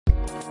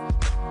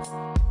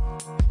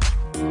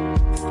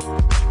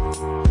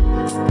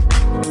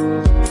Hey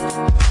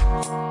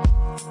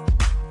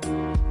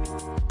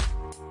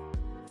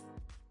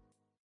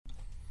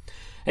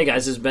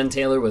guys, this is Ben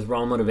Taylor with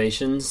Raw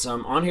Motivations.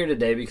 I'm on here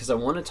today because I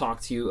want to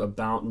talk to you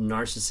about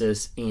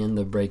narcissists and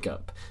the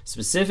breakup.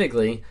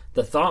 Specifically,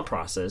 the thought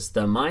process,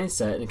 the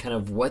mindset, and kind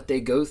of what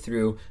they go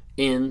through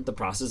in the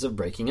process of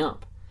breaking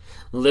up.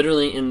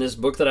 Literally, in this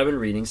book that I've been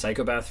reading,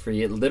 Psychopath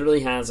Free, it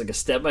literally has like a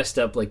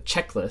step-by-step like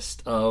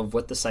checklist of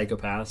what the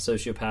psychopath,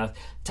 sociopath,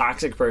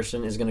 toxic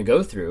person is going to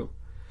go through.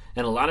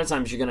 And a lot of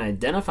times you're going to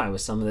identify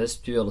with some of this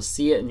to be able to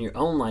see it in your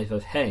own life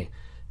of, hey,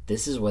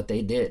 this is what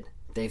they did.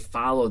 They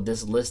followed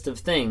this list of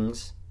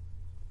things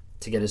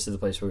to get us to the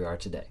place where we are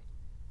today.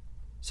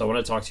 So I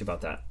want to talk to you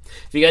about that.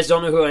 If you guys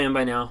don't know who I am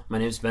by now, my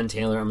name is Ben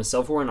Taylor. I'm a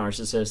self-aware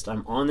narcissist.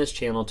 I'm on this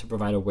channel to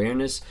provide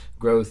awareness,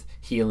 growth,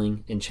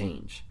 healing, and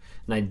change.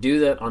 And I do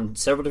that on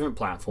several different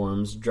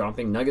platforms,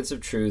 dropping nuggets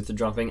of truth,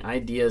 dropping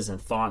ideas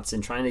and thoughts,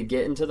 and trying to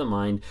get into the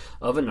mind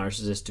of a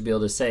narcissist to be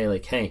able to say,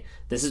 like, hey,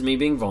 this is me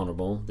being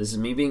vulnerable, this is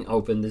me being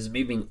open, this is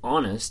me being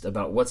honest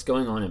about what's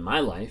going on in my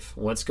life,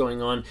 what's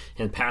going on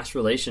in past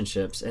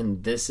relationships,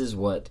 and this is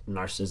what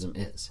narcissism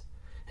is.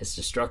 It's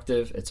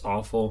destructive, it's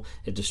awful,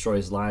 it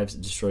destroys lives,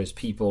 it destroys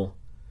people.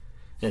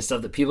 And it's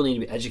stuff that people need to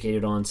be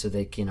educated on so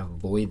they can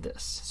avoid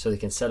this, so they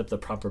can set up the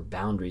proper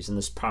boundaries and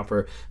this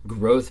proper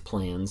growth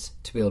plans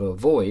to be able to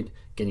avoid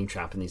getting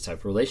trapped in these type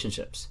of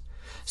relationships.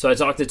 So I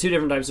talk to two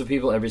different types of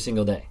people every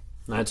single day.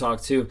 And I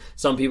talk to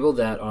some people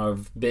that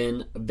have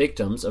been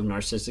victims of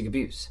narcissistic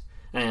abuse.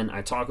 And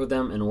I talk with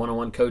them in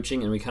one-on-one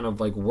coaching, and we kind of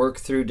like work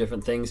through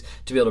different things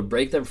to be able to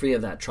break them free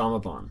of that trauma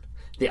bond.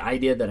 The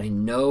idea that I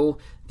know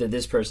that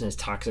this person is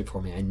toxic for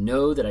me. I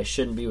know that I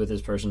shouldn't be with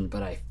this person,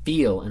 but I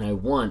feel and I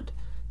want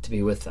to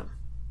be with them.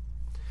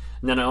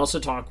 And then I also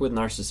talk with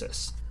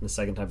narcissists, the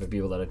second type of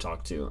people that I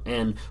talk to.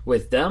 And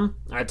with them,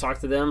 I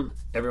talk to them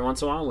every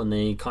once in a while when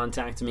they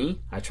contact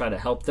me. I try to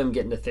help them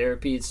get into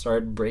therapy,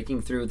 start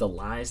breaking through the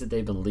lies that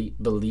they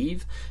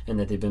believe and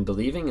that they've been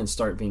believing, and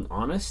start being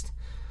honest.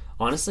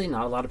 Honestly,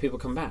 not a lot of people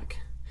come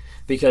back,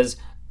 because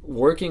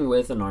working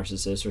with a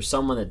narcissist or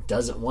someone that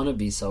doesn't want to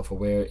be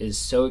self-aware is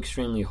so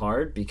extremely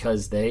hard,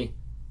 because they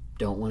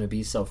don't want to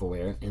be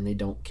self-aware and they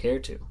don't care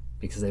to,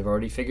 because they've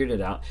already figured it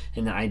out.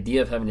 And the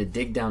idea of having to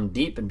dig down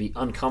deep and be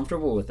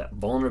uncomfortable with that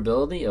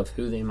vulnerability of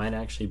who they might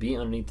actually be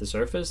underneath the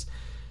surface,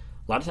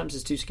 a lot of times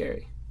it's too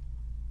scary,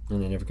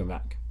 and they never come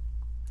back.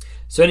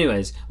 So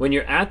anyways, when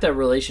you're at that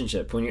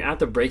relationship, when you're at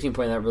the breaking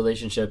point of that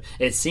relationship,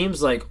 it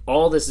seems like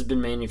all this has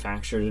been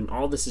manufactured and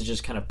all this has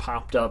just kind of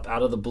popped up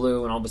out of the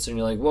blue, and all of a sudden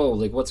you're like, whoa,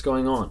 like what's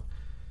going on?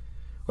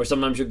 Or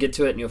sometimes you'll get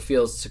to it and you'll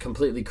feel it's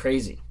completely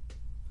crazy.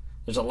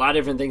 There's a lot of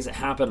different things that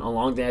happen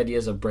along the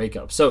ideas of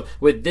breakup. So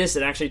with this,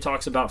 it actually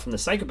talks about, from the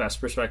psychopath's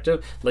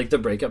perspective, like the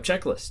breakup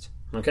checklist.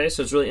 Okay,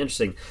 so it's really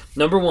interesting.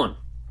 Number one,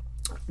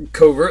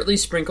 covertly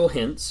sprinkle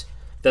hints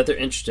that they're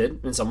interested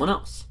in someone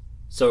else.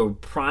 So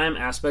prime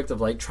aspect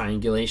of like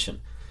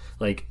triangulation,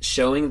 like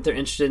showing that they're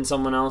interested in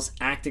someone else,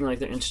 acting like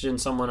they're interested in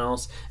someone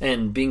else,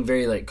 and being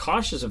very like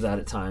cautious of that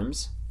at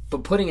times,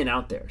 but putting it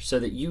out there so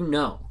that you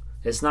know.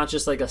 It's not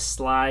just like a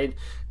slide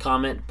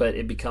comment, but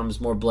it becomes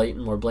more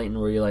blatant,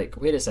 where you're like,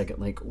 wait a second,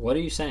 like, what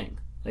are you saying?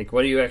 Like,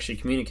 what are you actually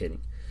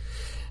communicating?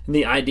 And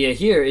the idea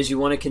here is you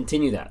want to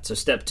continue that. So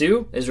step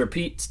 2 is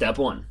repeat step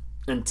 1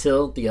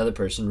 until the other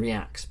person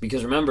reacts.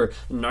 Because remember,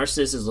 the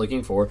narcissist is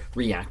looking for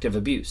reactive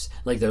abuse.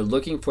 Like, they're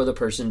looking for the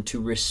person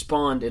to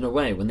respond in a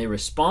way. When they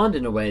respond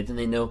in a way, then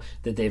they know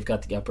that they've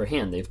got the upper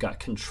hand. They've got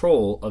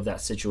control of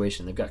that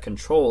situation. They've got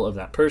control of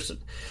that person.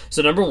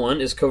 So number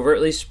 1 is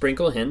covertly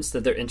sprinkle hints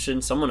that they're interested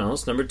in someone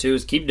else. Number 2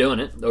 is keep doing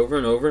it over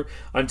and over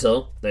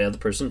until the other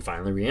person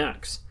finally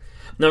reacts.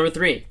 Number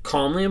 3,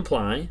 calmly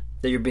imply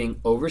that you're being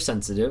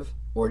oversensitive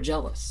or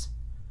jealous.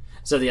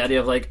 So the idea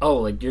of like, oh,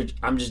 like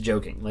I'm just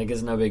joking, like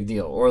it's no big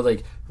deal. Or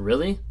like,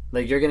 really?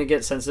 Like you're going to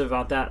get sensitive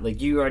about that?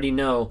 Like you already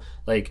know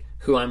like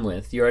who I'm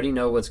with. You already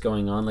know what's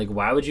going on. Like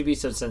why would you be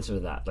so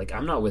sensitive to that? Like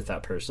I'm not with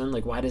that person.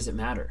 Like why does it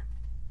matter?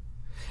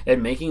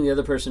 And making the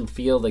other person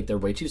feel like they're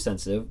way too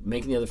sensitive,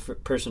 making the other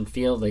person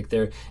feel like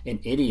they're an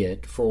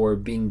idiot for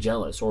being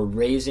jealous, or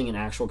raising an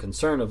actual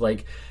concern of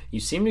like, you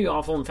seem to be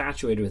awful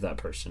infatuated with that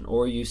person,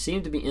 or you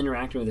seem to be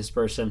interacting with this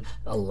person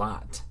a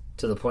lot.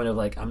 To the point of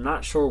like, I'm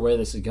not sure where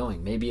this is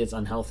going. Maybe it's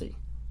unhealthy.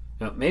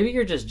 Maybe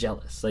you're just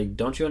jealous. Like,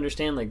 don't you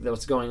understand like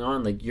what's going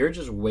on? Like, you're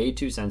just way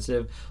too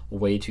sensitive,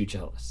 way too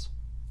jealous.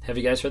 Have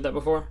you guys heard that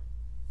before?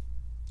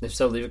 If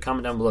so, leave a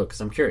comment down below because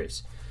I'm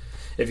curious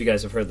if you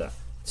guys have heard that.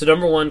 So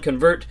number 1,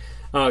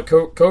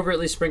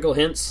 covertly sprinkle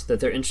hints that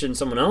they're interested in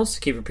someone else.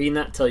 Keep repeating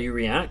that until you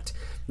react.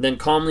 Then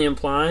calmly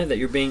imply that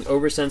you're being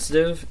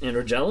oversensitive and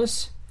or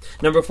jealous.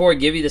 Number 4,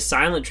 give you the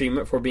silent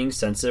treatment for being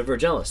sensitive or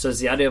jealous. So it's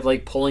the idea of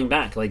like pulling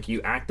back. Like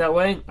you act that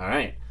way, all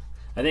right,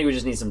 I think we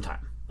just need some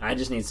time. I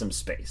just need some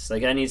space.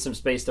 Like I need some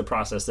space to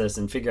process this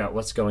and figure out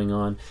what's going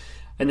on.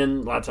 And then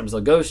a lot of times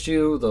they'll ghost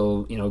you.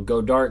 They'll,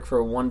 go dark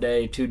for 1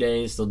 day, 2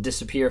 days. They'll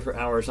disappear for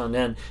hours on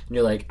end. And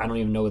you're like, I don't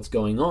even know what's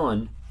going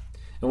on.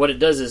 And what it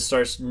does is it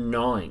starts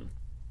gnawing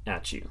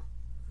at you.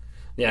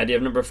 The idea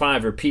of number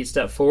 5, repeat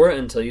step 4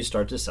 until you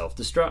start to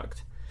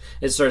self-destruct.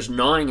 It starts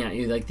gnawing at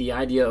you, like the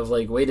idea of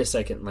like, wait a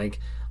second, like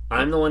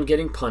I'm the one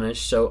getting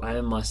punished, so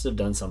I must have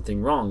done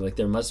something wrong. Like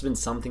there must have been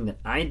something that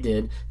I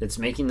did that's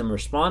making them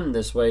respond in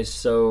this way,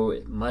 so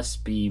it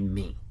must be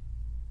me.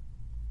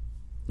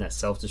 That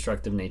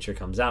self-destructive nature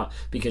comes out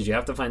because you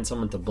have to find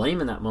someone to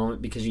blame in that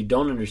moment because you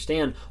don't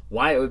understand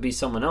why it would be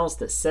someone else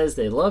that says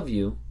they love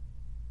you,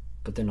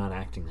 but they're not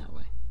acting that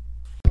way.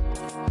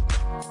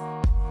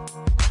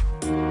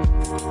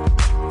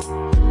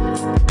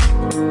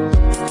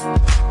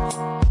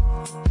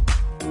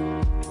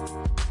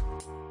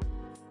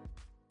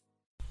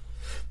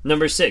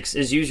 Number 6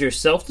 is use your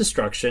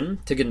self-destruction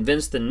to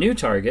convince the new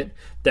target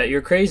that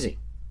you're crazy.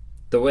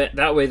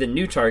 That way the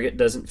new target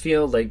doesn't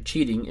feel like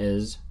cheating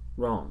is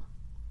wrong.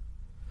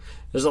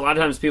 There's a lot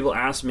of times people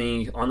ask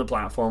me on the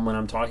platform when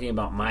I'm talking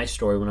about my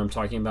story, when I'm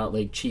talking about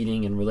like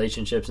cheating and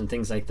relationships and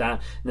things like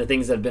that, and the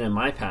things that have been in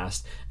my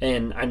past.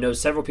 And I know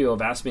several people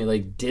have asked me,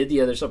 like, did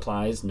the other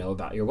supplies know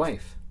about your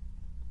wife?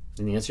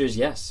 And the answer is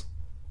yes.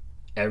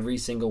 Every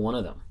single one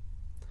of them.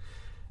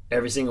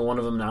 Every single one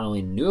of them not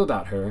only knew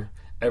about her,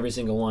 every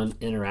single one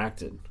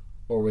interacted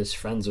or was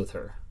friends with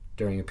her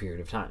during a period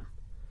of time.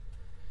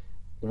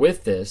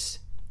 With this,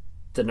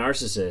 the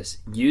narcissist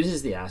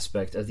uses the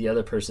aspect of the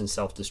other person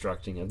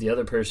self-destructing, of the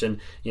other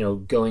person,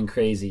 going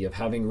crazy, of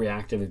having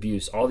reactive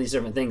abuse, all these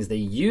different things. They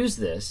use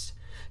this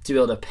to be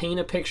able to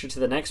paint a picture to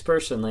the next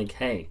person like,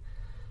 hey,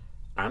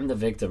 I'm the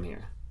victim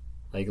here.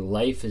 Like,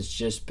 life has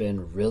just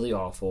been really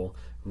awful,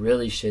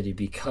 really shitty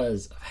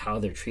because of how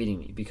they're treating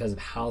me, because of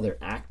how they're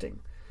acting.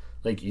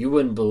 Like, you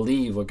wouldn't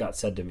believe what got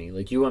said to me.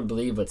 Like, you wouldn't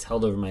believe what's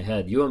held over my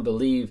head. You wouldn't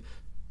believe,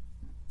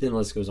 then the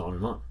list goes on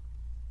and on.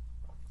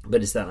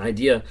 But it's that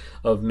idea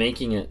of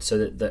making it so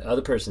that the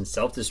other person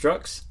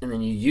self-destructs, and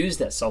then you use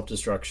that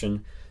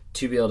self-destruction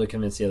to be able to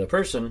convince the other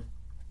person,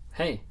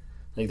 hey,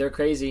 like they're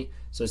crazy,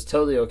 so it's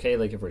totally okay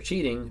like if we're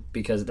cheating,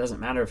 because it doesn't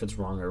matter if it's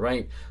wrong or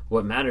right.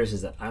 What matters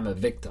is that I'm a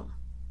victim,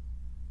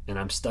 and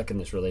I'm stuck in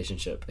this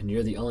relationship, and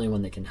you're the only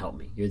one that can help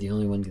me. You're the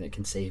only one that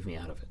can save me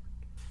out of it.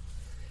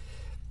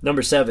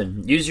 Number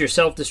 7, use your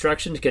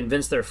self-destruction to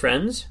convince their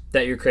friends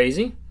that you're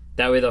crazy.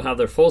 That way they'll have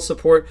their full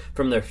support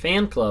from their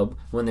fan club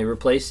when they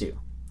replace you.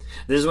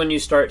 This is when you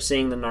start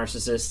seeing the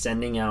narcissist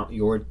sending out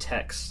your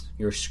texts,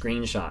 your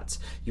screenshots,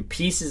 your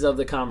pieces of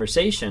the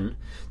conversation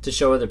to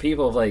show other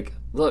people of like,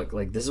 look,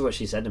 like this is what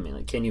she said to me.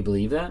 Like, can you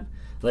believe that?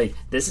 Like,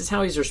 this is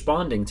how he's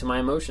responding to my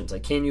emotions.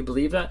 Like, can you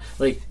believe that?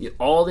 Like,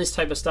 all this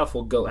type of stuff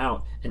will go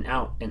out and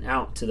out and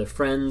out to the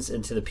friends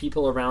and to the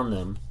people around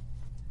them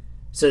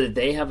so that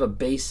they have a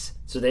base,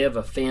 so they have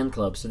a fan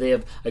club, so they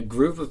have a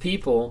group of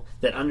people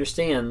that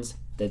understands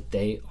that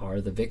they are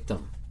the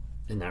victim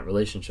in that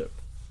relationship.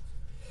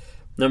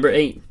 Number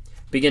 8,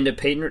 begin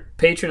to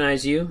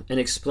patronize you and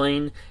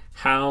explain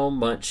how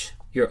much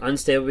your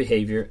unstable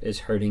behavior is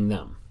hurting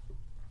them.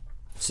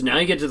 So now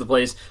you get to the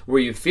place where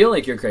you feel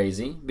like you're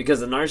crazy because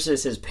the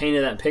narcissist has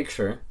painted that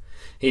picture.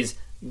 She's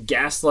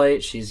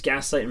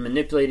gaslighted and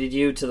manipulated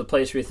you to the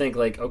place where you think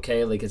like,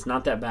 okay, like it's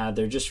not that bad.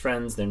 They're just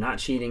friends. They're not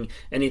cheating,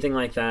 anything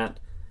like that.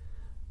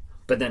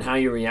 But then how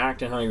you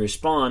react and how you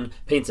respond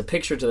paints a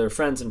picture to their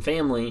friends and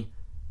family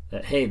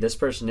that, hey, this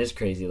person is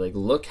crazy. Like,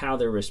 look how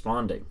they're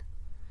responding.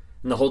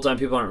 And the whole time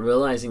people aren't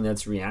realizing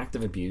that's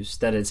reactive abuse,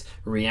 that it's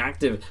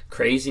reactive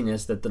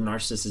craziness that the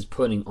narcissist is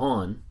putting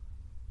on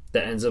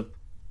that ends up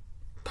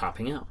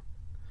popping out.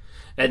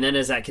 And then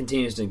as that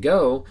continues to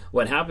go,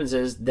 what happens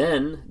is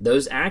then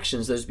those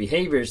actions, those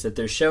behaviors that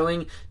they're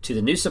showing to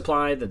the new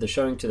supply, that they're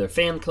showing to their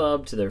fan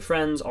club, to their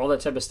friends, all that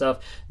type of stuff,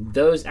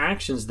 those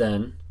actions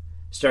then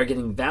start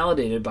getting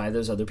validated by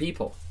those other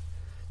people.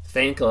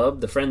 Fan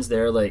club, the friends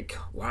there, like,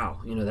 wow,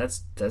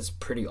 that's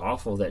pretty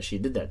awful that she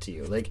did that to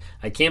you. Like,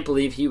 I can't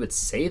believe he would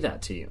say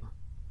that to you.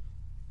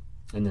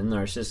 And then the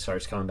narcissist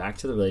starts coming back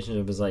to the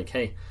relationship, is like,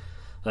 hey,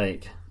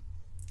 like,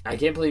 I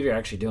can't believe you're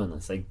actually doing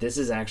this. Like, this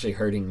is actually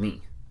hurting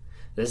me.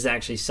 This is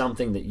actually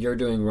something that you're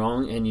doing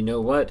wrong, and you know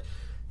what?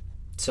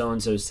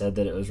 So-and-so said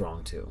that it was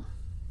wrong too.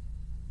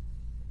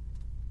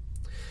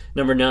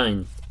 Number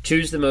 9,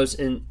 choose the most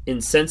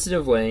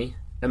insensitive way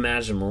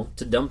imaginable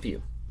to dump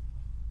you.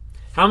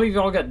 How many of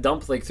y'all got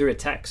dumped like through a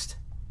text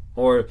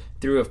or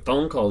through a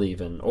phone call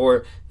even,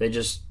 or they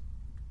just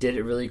did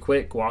it really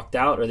quick, walked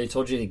out, or they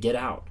told you to get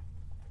out?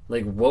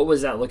 Like, what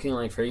was that looking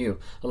like for you?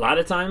 A lot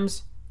of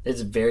times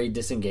it's very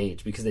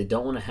disengaged because they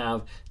don't want to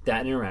have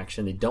that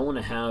interaction. They don't want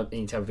to have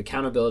any type of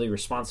accountability,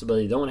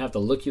 responsibility. They don't want to have to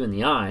look you in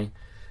the eye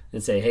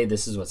and say, hey,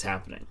 this is what's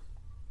happening.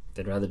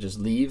 They'd rather just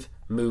leave,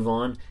 move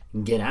on,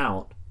 and get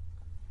out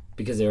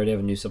because they already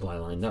have a new supply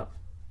lined up.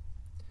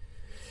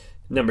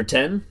 Number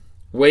 10,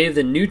 wave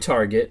the new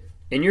target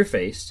in your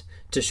face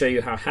to show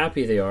you how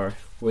happy they are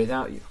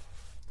without you.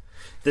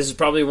 This is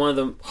probably one of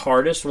the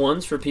hardest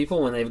ones for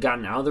people when they've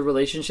gotten out of the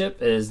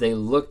relationship, is they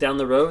look down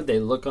the road, they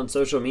look on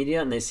social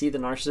media, and they see the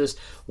narcissist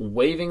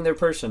waving their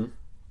person,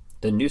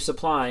 the new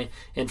supply,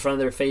 in front of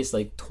their face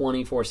like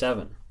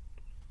 24/7.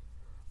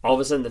 All of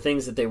a sudden, the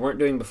things that they weren't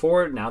doing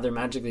before, now they're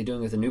magically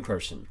doing with a new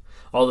person.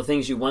 All the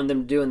things you wanted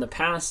them to do in the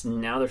past,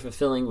 now they're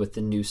fulfilling with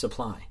the new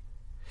supply.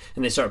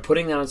 And they start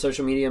putting that on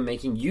social media,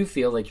 making you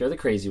feel like you're the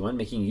crazy one,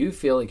 making you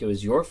feel like it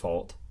was your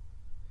fault,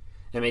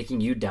 and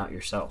making you doubt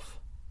yourself.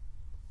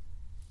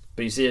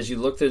 But you see, as you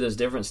look through those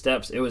different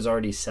steps, it was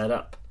already set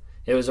up.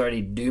 It was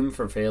already doomed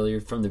for failure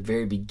from the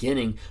very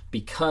beginning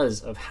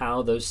because of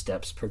how those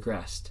steps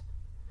progressed.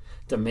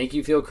 To make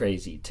you feel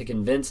crazy, to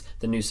convince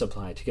the new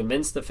supply, to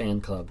convince the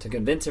fan club, to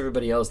convince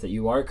everybody else that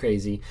you are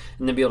crazy,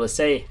 and then be able to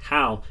say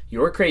how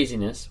your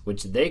craziness,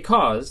 which they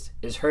caused,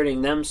 is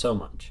hurting them so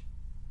much.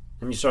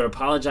 And you start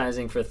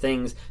apologizing for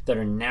things that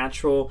are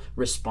natural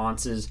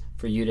responses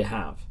for you to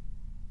have.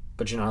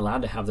 But you're not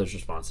allowed to have those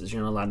responses.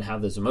 You're not allowed to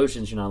have those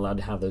emotions. You're not allowed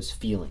to have those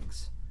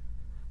feelings.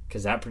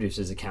 Because that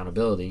produces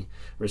accountability,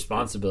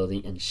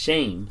 responsibility, and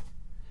shame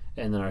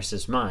in the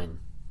narcissist's mind.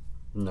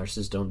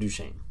 Narcissists don't do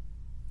shame.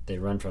 They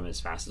run from it as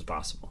fast as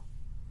possible.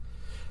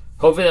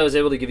 Hopefully I was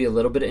able to give you a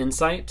little bit of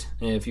insight.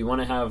 And if you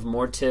want to have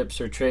more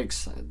tips or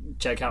tricks,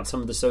 check out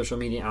some of the social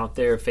media out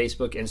there,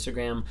 Facebook,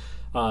 Instagram,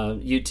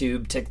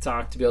 YouTube,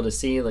 TikTok, to be able to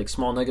see like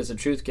small nuggets of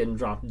truth getting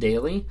dropped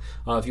daily.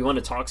 If you want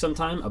to talk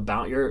sometime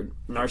about your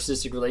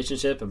narcissistic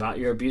relationship, about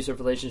your abusive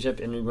relationship,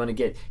 and you want to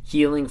get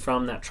healing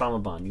from that trauma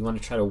bond, you want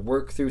to try to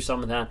work through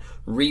some of that,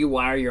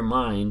 rewire your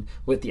mind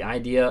with the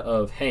idea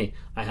of, hey,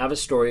 I have a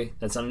story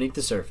that's underneath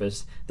the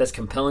surface that's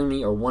compelling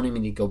me or wanting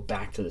me to go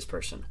back to this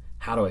person.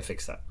 How do I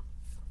fix that?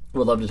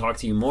 Would love to talk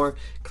to you more.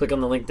 Click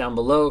on the link down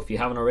below. If you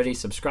haven't already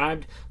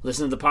subscribed,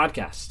 listen to the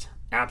podcast.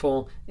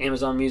 Apple,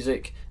 Amazon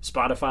Music,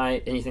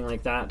 Spotify, anything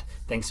like that.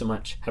 Thanks so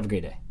much. Have a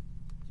great day.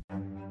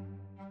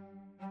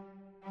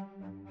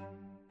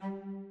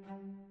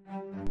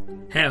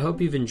 Hey, I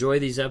hope you've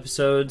enjoyed these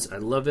episodes. I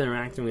love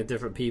interacting with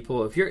different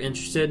people. If you're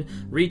interested,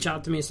 reach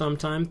out to me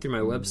sometime through my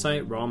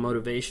website, Raw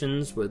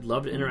Motivations. Would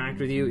love to interact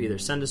with you. Either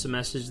send us a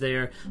message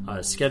there,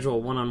 schedule a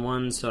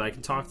one-on-one so I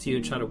can talk to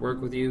you, try to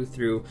work with you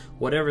through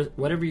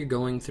whatever you're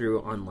going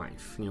through on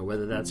life. You know,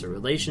 whether that's a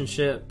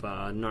relationship,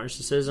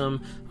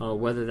 narcissism,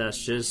 whether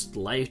that's just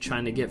life,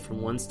 trying to get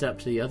from one step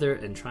to the other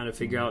and trying to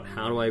figure out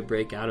how do I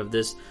break out of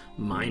this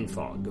mind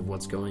fog of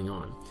what's going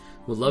on.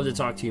 Would love to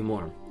talk to you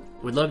more.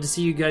 We'd love to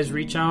see you guys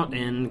reach out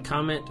and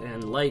comment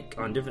and like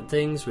on different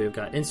things. We've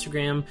got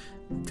Instagram,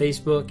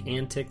 Facebook,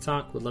 and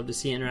TikTok. We'd love to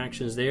see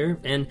interactions there.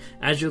 And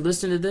as you're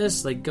listening to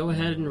this, go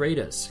ahead and rate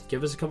us.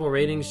 Give us a couple of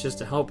ratings just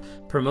to help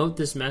promote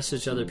this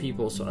message to other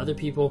people so other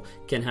people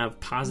can have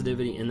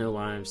positivity in their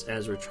lives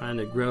as we're trying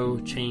to grow,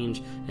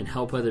 change, and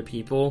help other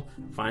people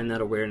find that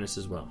awareness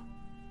as well.